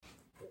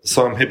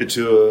So I'm happy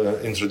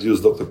to introduce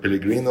Dr.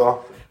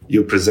 Pellegrino.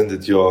 You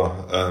presented your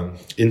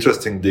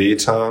interesting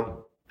data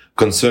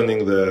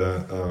concerning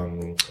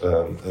the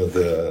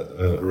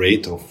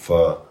rate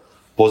of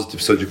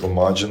positive surgical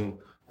margin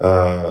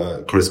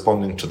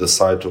corresponding to the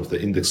site of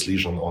the index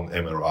lesion on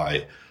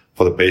MRI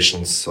for the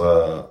patients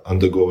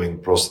undergoing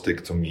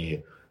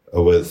prostatectomy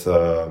with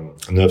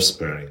nerve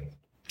sparing.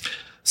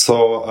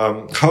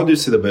 So, how do you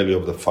see the value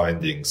of the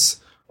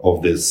findings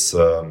of this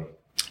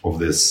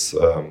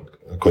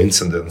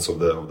coincidence of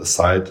the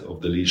site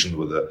of the lesion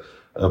with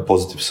a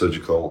positive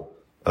surgical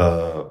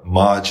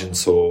margin?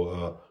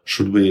 So,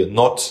 should we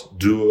not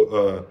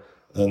do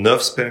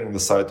nerve sparing on the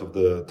site of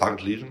the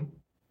target lesion?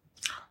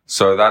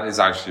 So that is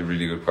actually a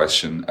really good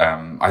question.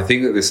 I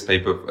think that this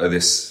paper,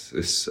 this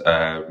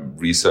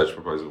research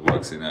proposal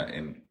works in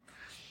an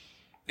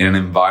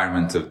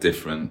environment of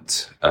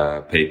different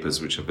papers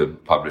which have been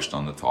published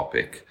on the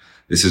topic.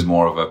 This is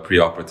more of a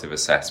preoperative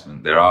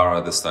assessment. There are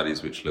other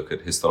studies which look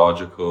at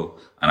histological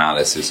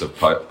analysis of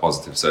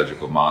positive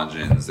surgical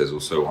margins. There's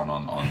also one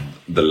on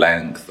the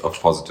length of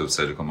positive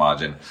surgical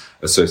margin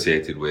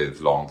associated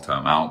with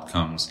long-term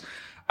outcomes.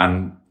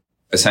 And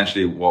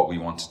essentially what we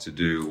wanted to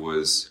do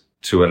was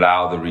to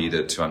allow the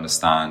reader to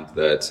understand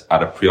that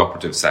at a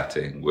preoperative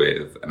setting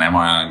with an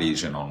MRI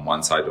lesion on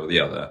one side or the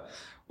other,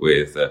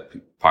 with a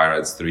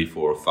PIRADS 3,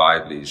 4, or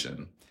 5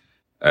 lesion,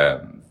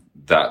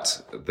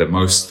 that the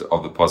most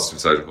of the positive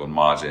surgical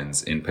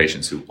margins in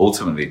patients who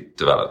ultimately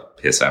develop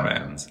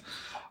PSMNs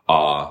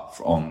are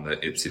on the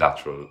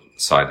ipsilateral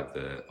side of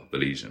the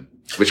lesion,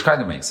 which kind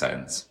of makes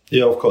sense.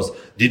 Yeah, of course.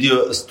 Did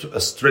you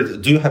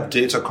do you have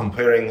data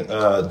comparing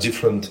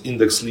different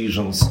index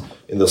lesions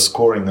in the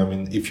scoring? I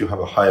mean, if you have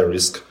a higher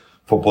risk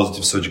for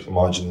positive surgical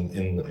margin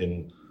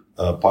in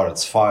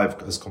PIRADS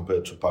 5 as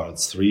compared to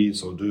PIRADS 3,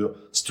 so do you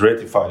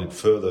stratify it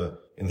further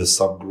in the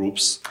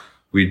subgroups?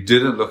 We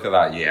didn't look at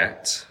that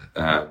yet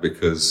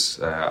because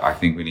I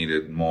think we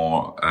needed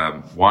more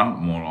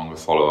longer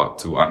follow-up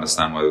to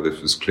understand whether this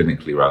was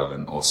clinically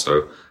relevant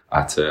also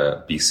at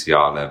a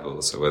BCR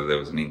level, so whether there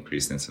was an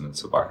increased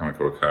incidence of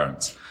biochemical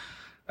recurrence.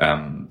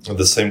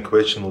 The same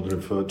question would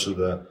refer to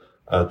the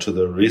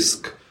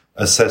risk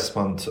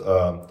assessment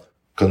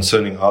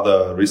concerning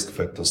other risk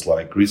factors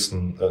like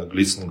Gleason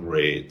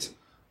grade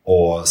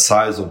or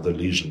size of the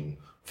lesion,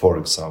 for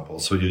example.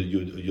 So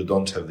you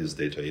don't have this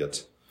data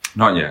yet.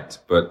 Not yet,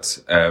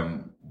 but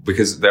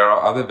because there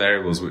are other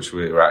variables which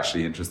we were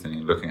actually interested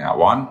in looking at.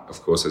 One,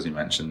 of course, as you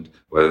mentioned,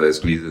 whether there's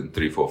Gleason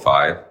 3, 4,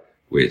 5,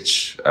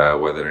 which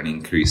whether an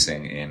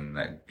increasing in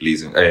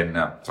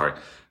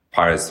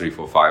PIRADS 3,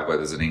 4, 5, whether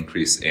there's an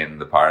increase in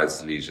the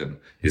PIRADS lesion,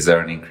 is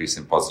there an increase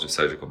in positive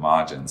surgical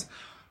margins?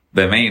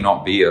 There may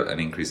not be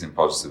an increase in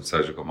positive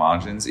surgical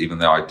margins, even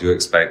though I do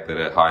expect that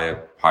a higher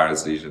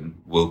PIRADS lesion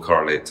will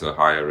correlate to a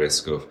higher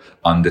risk of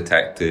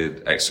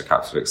undetected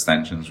extracapsular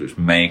extensions, which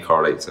may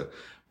correlate to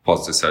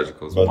positive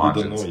surgical margins. But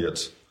we don't know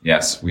yet.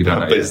 Yes, we don't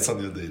know yet. Based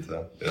on your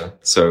data, yeah.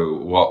 So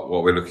what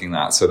we're looking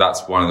at, so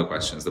that's one of the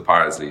questions, the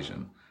PIRADS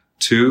lesion.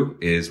 2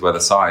 is whether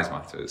size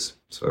matters.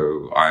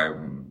 So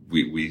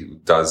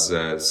does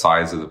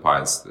size of the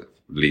PIRADS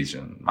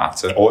lesion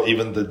matter? Or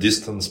even the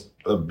distance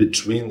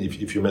between,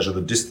 if you measure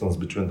the distance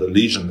between the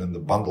lesion and the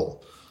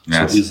bundle.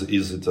 Yes. So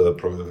is it a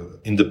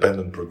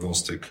independent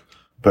prognostic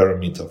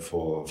parameter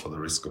for the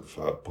risk of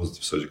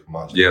positive surgical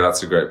margin? Yeah,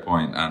 that's a great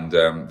point. And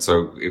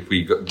so if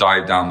we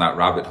dive down that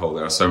rabbit hole,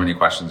 there are so many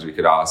questions we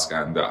could ask.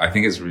 And I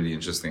think it's a really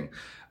interesting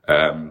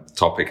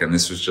topic. And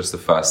this was just the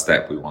first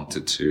step we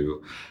wanted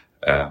to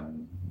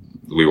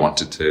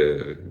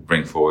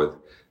bring forward.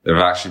 There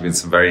have actually been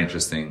some very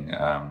interesting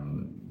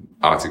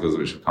articles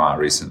which have come out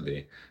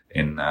recently.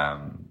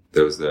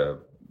 There was a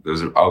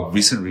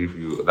recent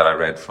review that I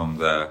read from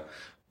the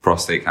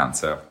prostate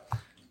cancer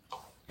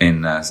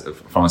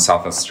from a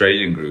South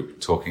Australian group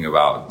talking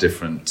about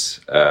different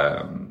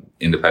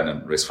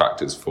independent risk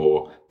factors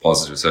for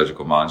positive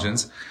surgical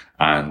margins,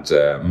 and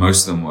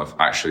most of them have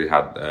actually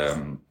had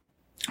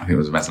I think it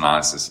was a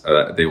meta-analysis.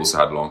 They also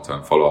had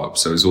long-term follow-up.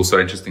 So it's also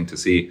interesting to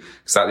see,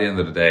 because at the end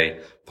of the day,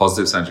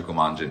 positive surgical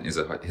margin is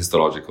a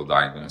histological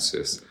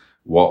diagnosis.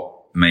 What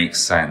makes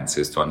sense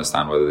is to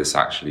understand whether this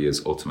actually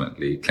is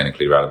ultimately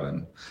clinically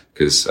relevant.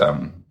 Because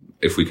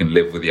if we can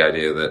live with the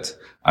idea that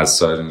as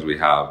surgeons we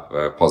have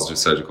positive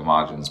surgical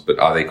margins, but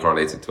are they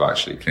correlated to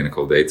actually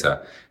clinical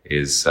data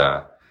is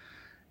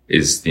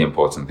the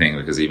important thing.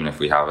 Because even if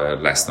we have a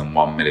less than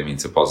 1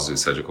 millimeter positive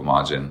surgical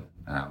margin,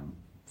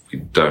 we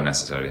don't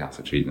necessarily have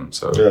to treat them.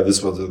 So yeah,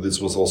 this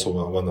was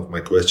also one of my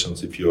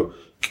questions. If you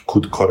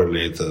could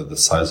correlate the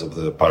size of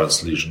the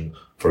PIRADS lesion,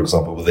 for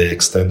example, with the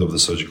extent of the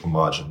surgical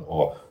margin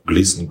or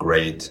Gleason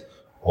grade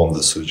on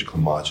the surgical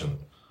margin.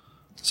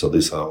 So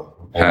these are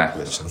all the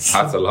questions.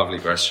 That's a lovely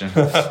question.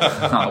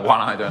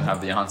 One I don't have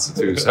the answer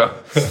to. So,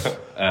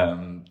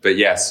 but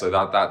yes, so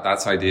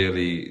that's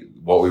ideally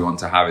what we want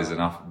to have is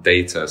enough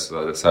data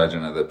so that the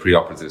surgeon at the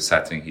preoperative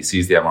setting, he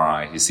sees the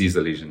MRI, he sees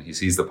the lesion, he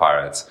sees the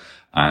PIRADS,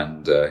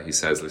 and he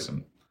says,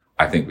 listen,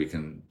 I think we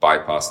can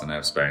bypass the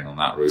nerve sparing on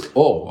that route,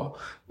 or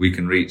we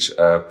can reach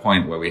a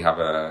point where we have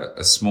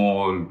a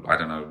small, I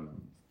don't know,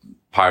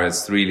 Pirates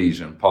 3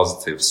 lesion,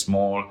 positive,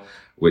 small,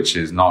 which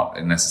is not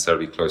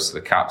necessarily close to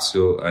the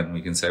capsule, and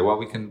we can say, well,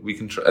 we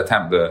can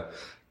attempt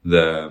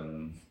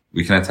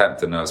we can attempt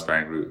the nerve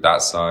sparing route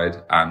that side,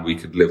 and we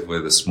could live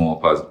with a small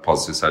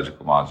positive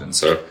surgical margin.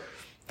 So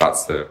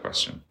that's the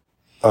question.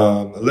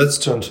 Let's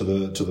turn to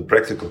the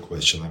practical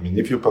question. I mean,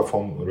 if you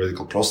perform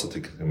radical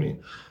prostatectomy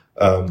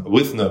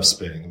with nerve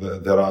sparing,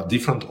 there are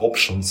different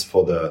options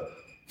for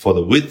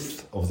the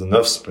width of the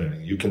nerve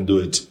sparing. You can do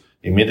it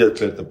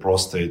immediately at the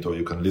prostate, or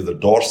you can leave the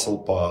dorsal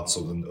parts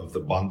of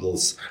the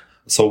bundles.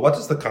 So what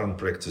is the current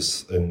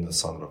practice in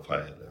San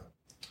Rafael?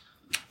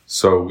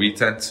 So we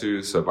tend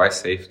to, by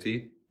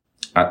safety,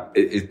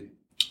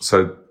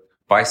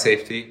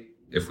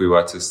 if we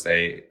were to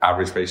stay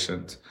average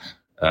patient,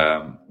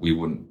 we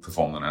wouldn't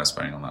perform the nerve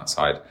sparing on that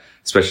side,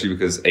 especially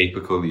because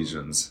apical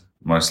lesions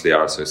mostly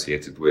are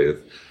associated with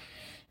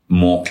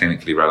more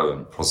clinically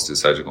relevant positive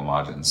surgical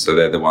margins. So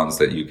they're the ones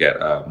that you get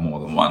more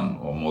than 1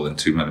 or more than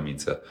 2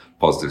 millimeter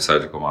positive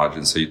surgical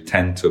margins. So you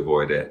tend to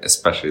avoid it,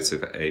 especially if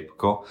it's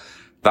apical.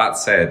 That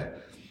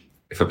said,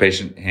 if a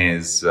patient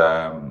is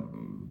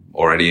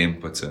already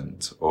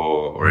impotent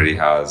or already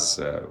has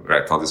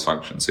erectile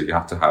dysfunction, so you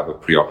have to have a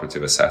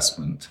preoperative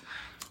assessment.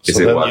 Is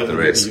it worth the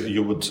risk?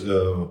 You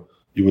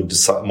would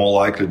more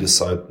likely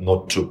decide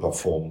not to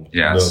perform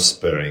nerve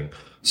sparing.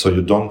 So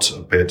you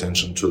don't pay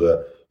attention to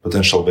the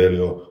potential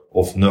value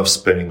of nerve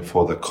sparing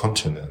for the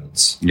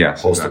continence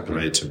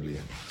post-operatively.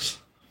 Exactly.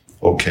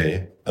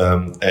 Okay.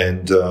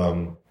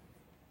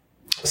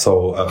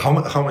 So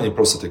how many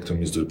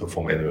prostatectomies do you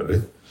perform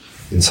annually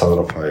in San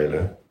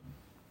Rafael?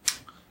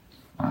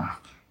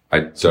 I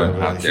don't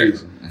have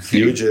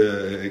huge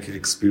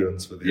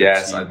experience with it.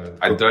 Yes,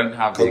 I don't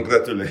have.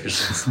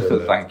 Congratulations.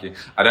 Thank you.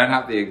 I don't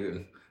have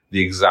the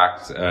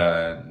exact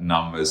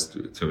numbers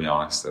to be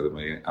honest at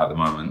the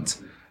moment.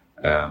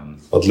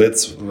 But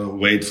let's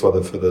wait for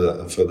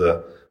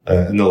the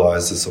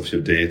analysis of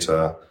your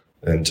data,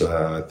 and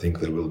I think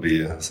there will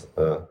be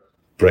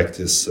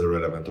practice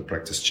relevant or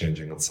practice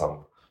changing at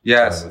some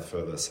time with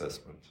further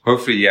assessment.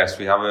 Hopefully, yes.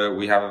 We have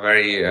a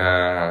very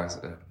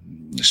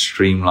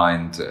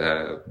streamlined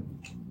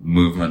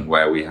movement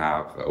where we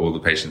have all the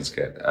patients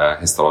get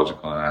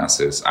histological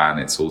analysis, and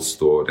it's all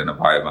stored in a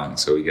biobank,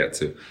 so we get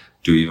to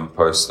do even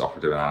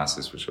post-operative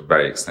analysis, which are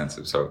very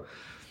extensive. So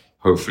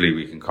hopefully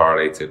we can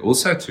correlate it.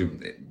 Also,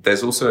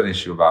 there's also an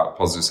issue about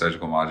positive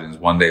surgical margins.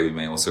 One day we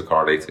may also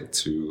correlate it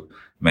to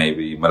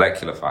maybe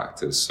molecular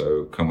factors.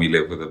 So can we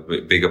live with a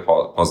bigger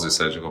positive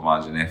surgical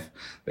margin if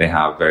they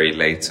have very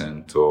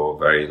latent or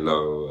very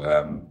low,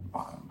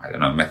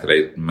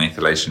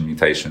 methylation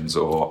mutations,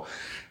 or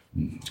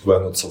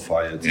we're not so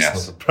far yet.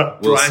 Yes. It's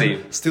not we'll see.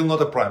 Still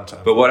not a prime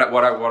time. But what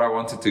I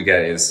wanted to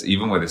get is,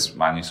 even with this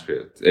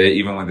manuscript,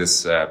 even with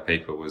this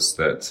paper, was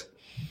that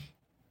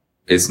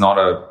it's not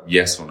a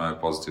yes or no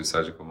positive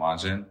surgical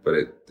margin, but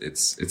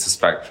it's a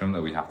spectrum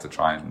that we have to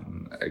try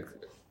and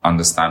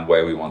understand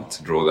where we want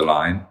to draw the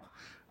line.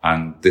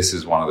 And this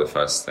is one of the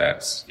first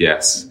steps.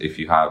 Yes, if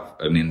you have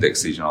an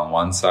index lesion on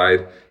one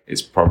side,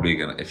 it's probably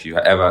if you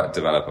ever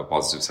develop a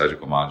positive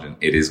surgical margin,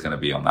 it is going to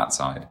be on that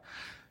side.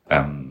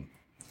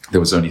 There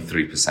was only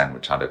 3%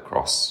 which had a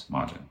cross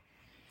margin.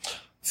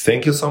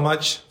 Thank you so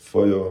much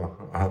for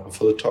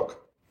the talk.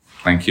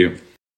 Thank you.